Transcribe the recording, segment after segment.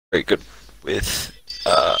Very good with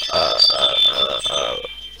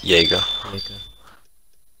Jaeger. Jaeger.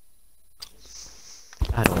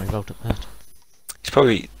 I don't worry about it, mate. He's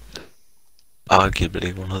probably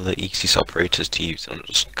arguably one of the easiest operators to use and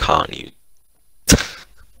just can't use.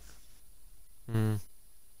 Hmm.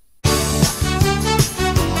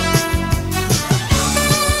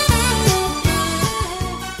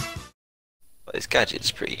 But his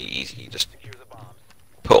gadget's pretty easy, you just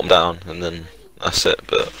put them down and then that's it,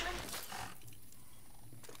 but...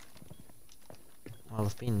 Well,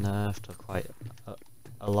 they've been nerfed to quite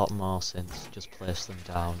a lot more since. Just place them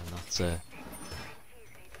down and that's it.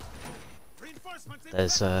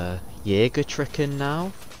 There's a Jaeger tricking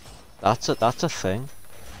now. That's a thing.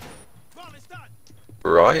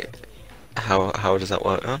 Right? How does that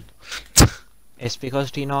work then? It's because,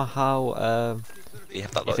 do you know how You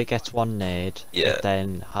have that, if like, it gets one nade, yeah. it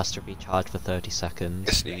then has to recharge for 30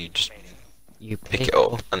 seconds. you just You pick it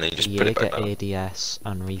up and then you just put it back down. Jaeger ADS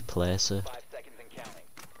and replace it.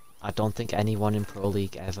 I don't think anyone in Pro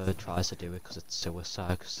League ever tries to do it because it's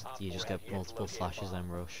suicide, because you just get multiple flashes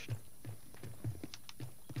and rushed.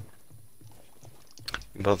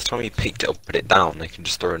 By the time you picked it up, put it down, they can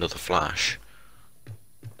just throw another flash.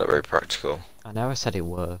 Not very practical. I never said it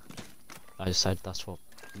worked. I just said that's what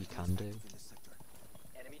you can do.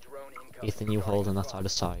 Ethan, you holding that out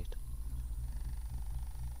of sight.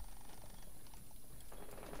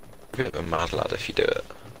 A bit of a mad lad if you do it.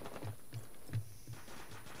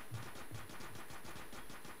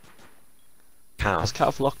 Has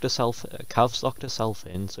Cav locked herself? Cav's locked herself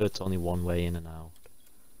in, so it's only one way in and out.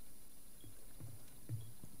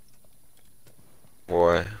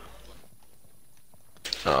 Why?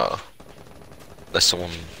 Unless someone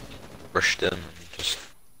rushed in and just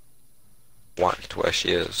whacked where she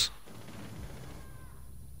is.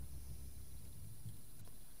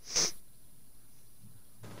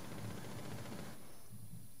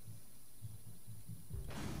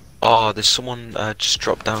 Oh, there's someone just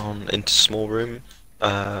dropped down into small room,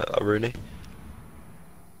 a Rooney.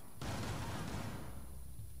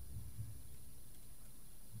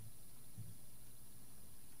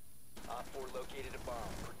 Located a bomb.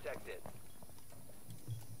 Protect it.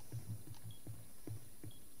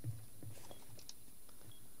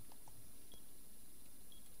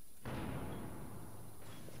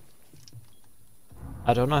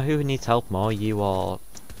 I don't know who needs help more, you or...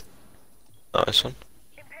 Nice one.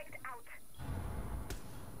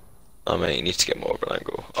 Oh mate, you need to get more of an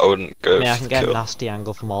angle. I wouldn't go I for can the get a kill. nasty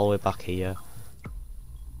angle from all the way back here.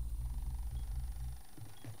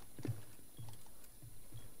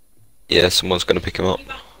 Yeah, someone's gonna pick him up.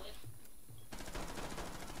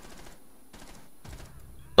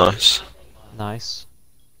 Nice. Nice.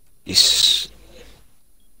 He's...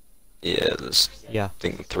 Yeah, there's... Yeah. I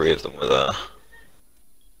think 3 of them were there.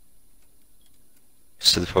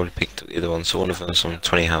 So they probably picked up the other one, so one of them's on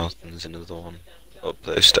 20 health and there's another one up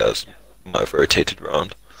those stairs. Might have rotated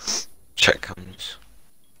around. Check comes.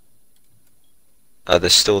 They're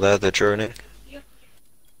still there, they're droning.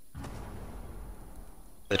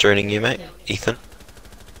 They're droning you, mate? Ethan?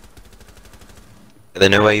 Do they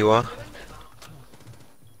know where you are?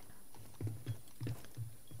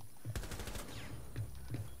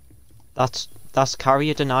 That's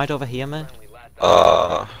carrier denied over here, man.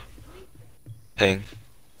 Ping.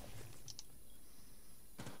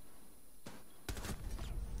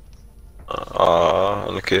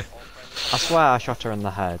 Look here. I swear I shot her in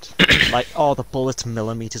the head. Like, oh, the bullet's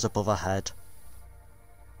millimeters above her head.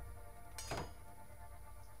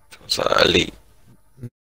 It's like elite.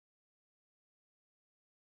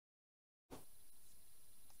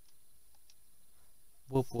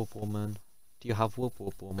 Whoop whoop woman. Do you have whoop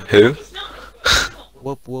whoop woman? Who?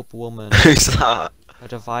 Whoop whoop woman. Who's that? Her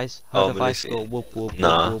device Melissa. go whoop whoop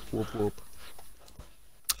Nah. whoop whoop whoop.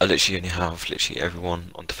 I I literally only have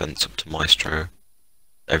everyone on defense up to Maestro.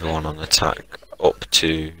 Everyone on attack up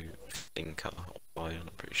to Thinker. I'm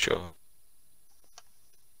pretty sure.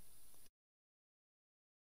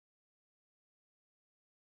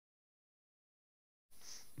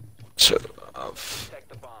 So I've... Protect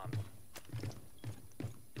the bomb.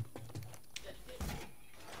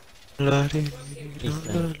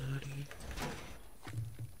 Ethan.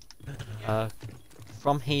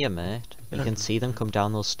 From here, mate, you can see them come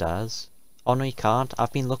down those stairs. Oh no, you can't.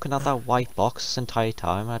 I've been looking at that white box this entire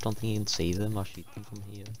time. I don't think you can see them or shoot them from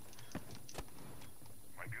here.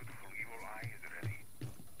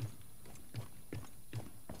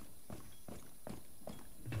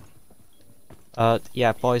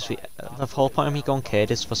 Yeah, boys. The whole point of me going Cade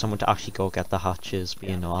is for someone to actually go get the hatches. But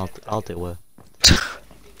you know, I'll do it.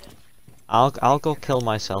 I'll go kill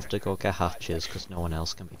myself to go get hatches, because no one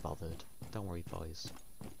else can be bothered. Don't worry, boys.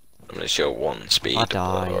 Unless you're one speed. I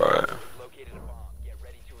die. Alright. Located a bomb. Get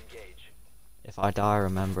ready to engage. If I die,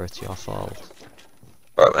 remember it's your fault.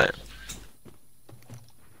 Right, mate.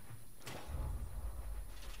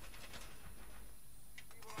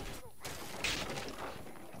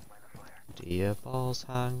 Do your balls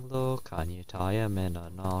hang low? Can you tie 'em in a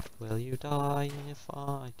knot? Will you die if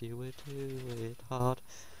I do it hard?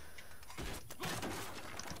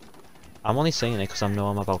 I'm only saying it because I know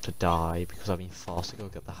I'm about to die because I've been forced to go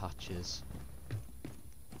get the hatches.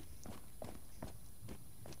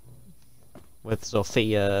 With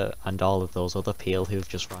Sophia and all of those other people who've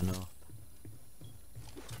just run up.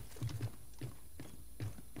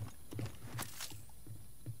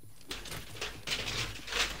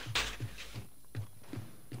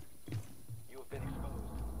 You have been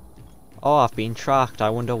exposed. Oh, I've been tracked.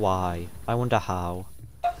 I wonder why. I wonder how.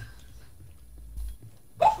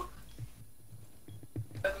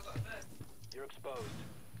 You're exposed.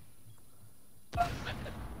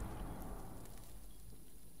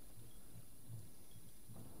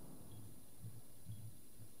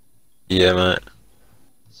 Yeah, mate.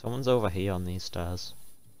 Someone's over here on these stairs.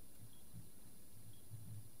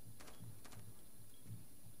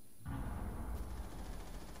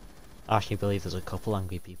 I actually believe there's a couple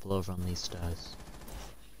angry people over on these stairs.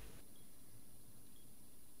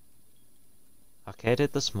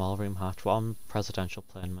 Arcaded the small room hatch. What on presidential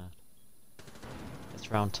plane, mate?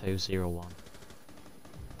 It's round 201.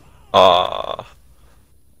 Ah,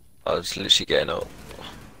 I was literally getting up.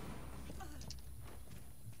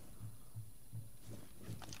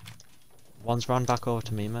 One's run back over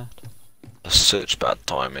to me, mate. That's such bad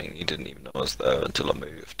timing. You didn't even know I was there until I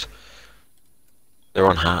moved. They're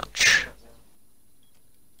on hatch.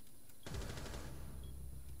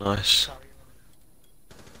 Nice.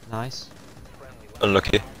 Nice.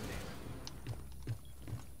 Unlucky.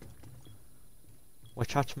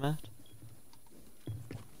 Which hatch, mate?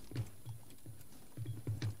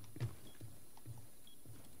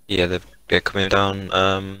 Yeah, they're coming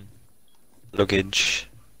down. Luggage.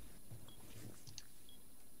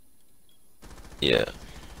 Yeah.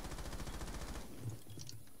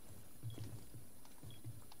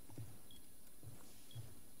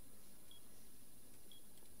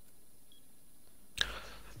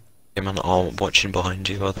 Yeah, man, I'm watching behind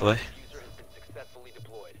you, by the way. User has been successfully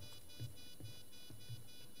deployed.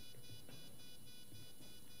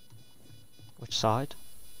 Which side?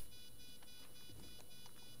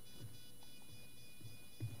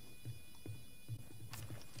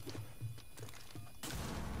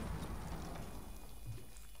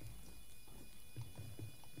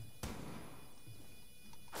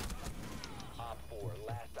 Op 4,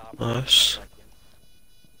 last op. Nice.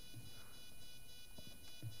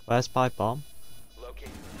 Where's my bomb? Located.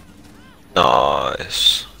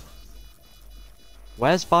 Nice.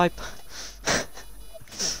 Where's my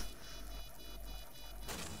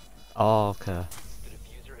Oh, okay. The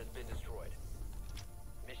diffuser has been destroyed.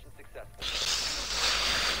 Mission successful.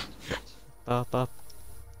 Bup.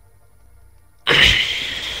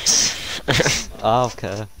 Oh,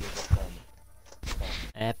 okay.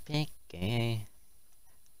 Epic game.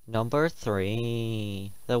 Number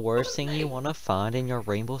 3. The worst thing you want to find in your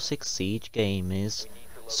Rainbow Six Siege game is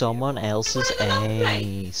someone else's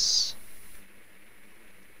ace.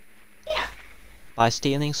 By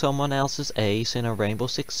stealing someone else's ace in a Rainbow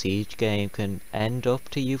Six Siege game can end up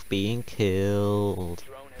to you being killed.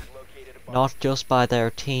 Drone has located a bomb. Not just by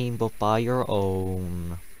their team, but by your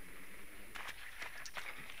own.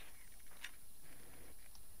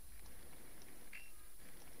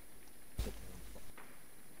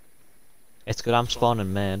 It's good I'm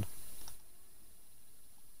spawning main.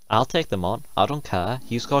 I'll take them on, I don't care.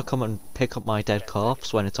 You just gotta come and pick up my dead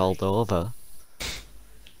corpse when it's all over.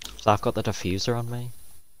 So I've got the diffuser on me.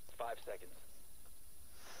 5 seconds.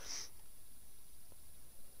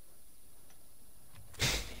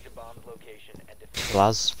 Siege a bomb's location and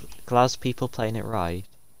defuse. Glaz people playing it right.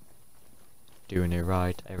 Doing it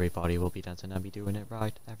right, everybody will be dancing. I'll be doing it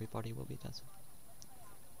right, everybody will be dancing.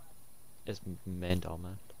 It's main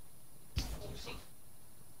dominant.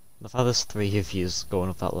 The fact there's 3 of yous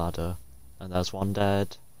going up that ladder, and there's one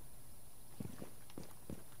dead.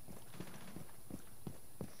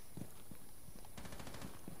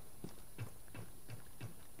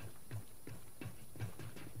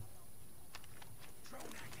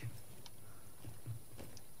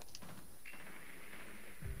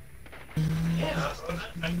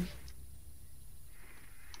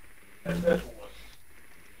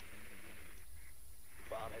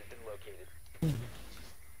 Bomb has been located.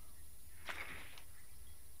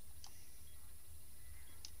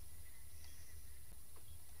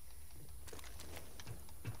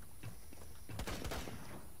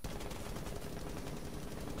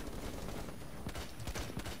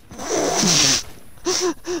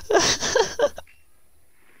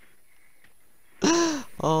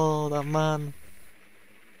 Oh, that man.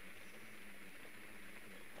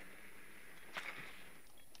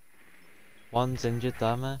 One's injured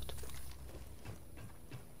there, mate.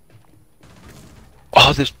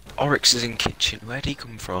 Oh, there's Oryx is in kitchen. Where'd he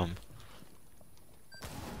come from?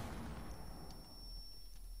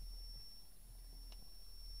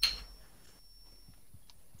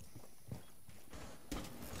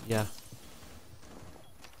 Yeah.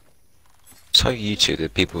 So you two, the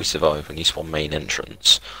people who survive when you spawn main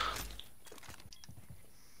entrance.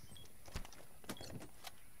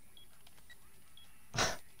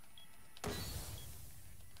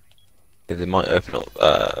 Yeah, they might open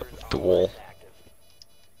up the wall.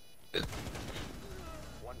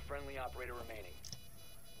 One friendly operator remaining.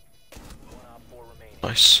 One op 4 remaining.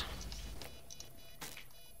 Nice.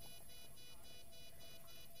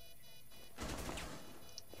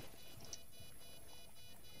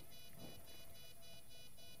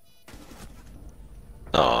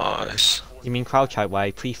 Nice. You mean crouch out where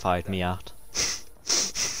he pre-fired me at?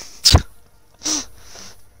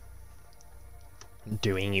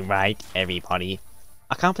 Doing it right, everybody.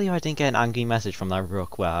 I can't believe I didn't get an angry message from that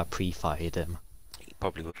rook where I pre-fired him. He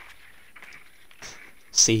probably would.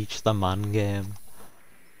 Siege the man game.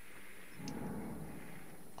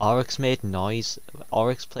 Oryx made noise.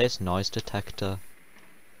 Oryx placed noise detector.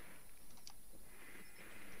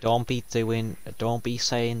 Don't be saying the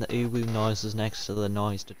uwu noises next to the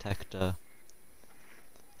noise detector.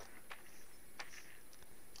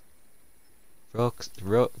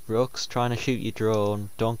 Rook's trying to shoot your drone.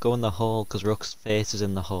 Don't go in the hole, cause Rook's face is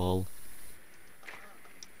in the hole.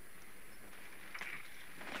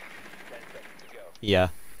 10 seconds to go. Yeah.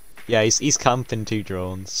 Yeah, he's camping 2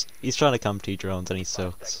 drones. He's trying to camp 2 drones and he 5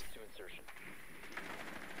 sucks. seconds to insertion.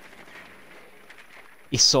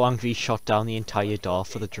 He's so angry he shot down the entire door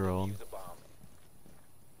for the drone. Use a bomb.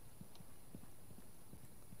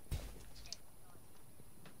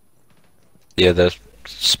 Yeah, there's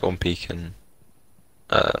spawn peak and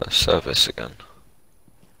service again.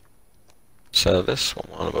 Service? What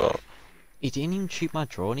am I on about? He didn't even shoot my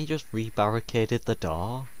drone, he just re-barricaded the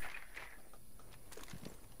door.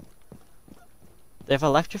 They've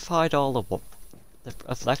electrified all the they've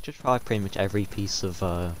electrified pretty much every piece of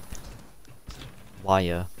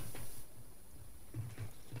wire.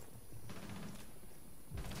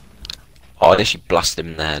 Oh, I actually blasted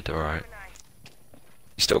him in the head, alright.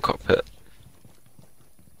 He's still cockpit.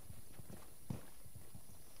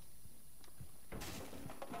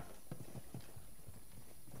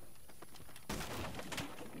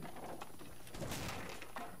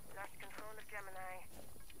 Lost control of Gemini.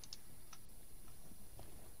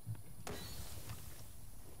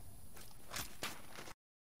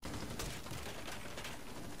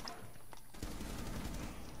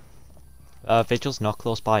 Vigil's not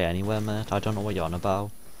close by anywhere, mate. I don't know what you're on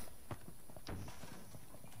about.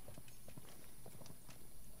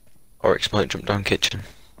 Oryx might jump down kitchen.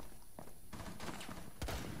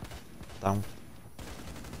 Down.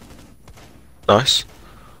 Nice.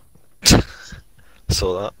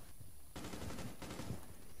 Saw that.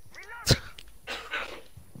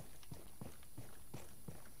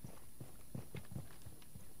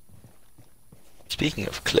 Speaking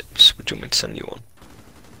of clips, would you want me to send you one?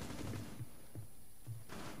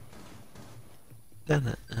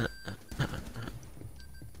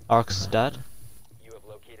 Oryx is dead. You have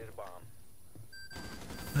located a bomb.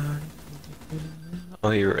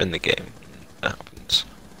 Oh, you were in the game. That happens.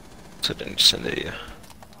 So then just send it to you.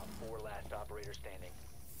 Op 4 last operator standing.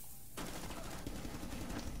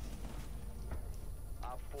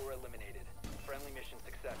 Op 4 eliminated. Friendly mission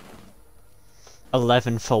successful.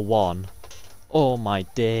 11 for 1. Oh my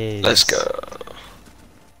days. Let's go.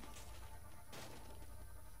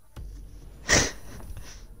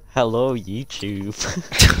 Hello, YouTube.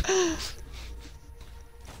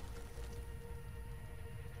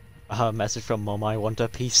 Message from Mom, I want a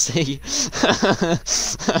PC.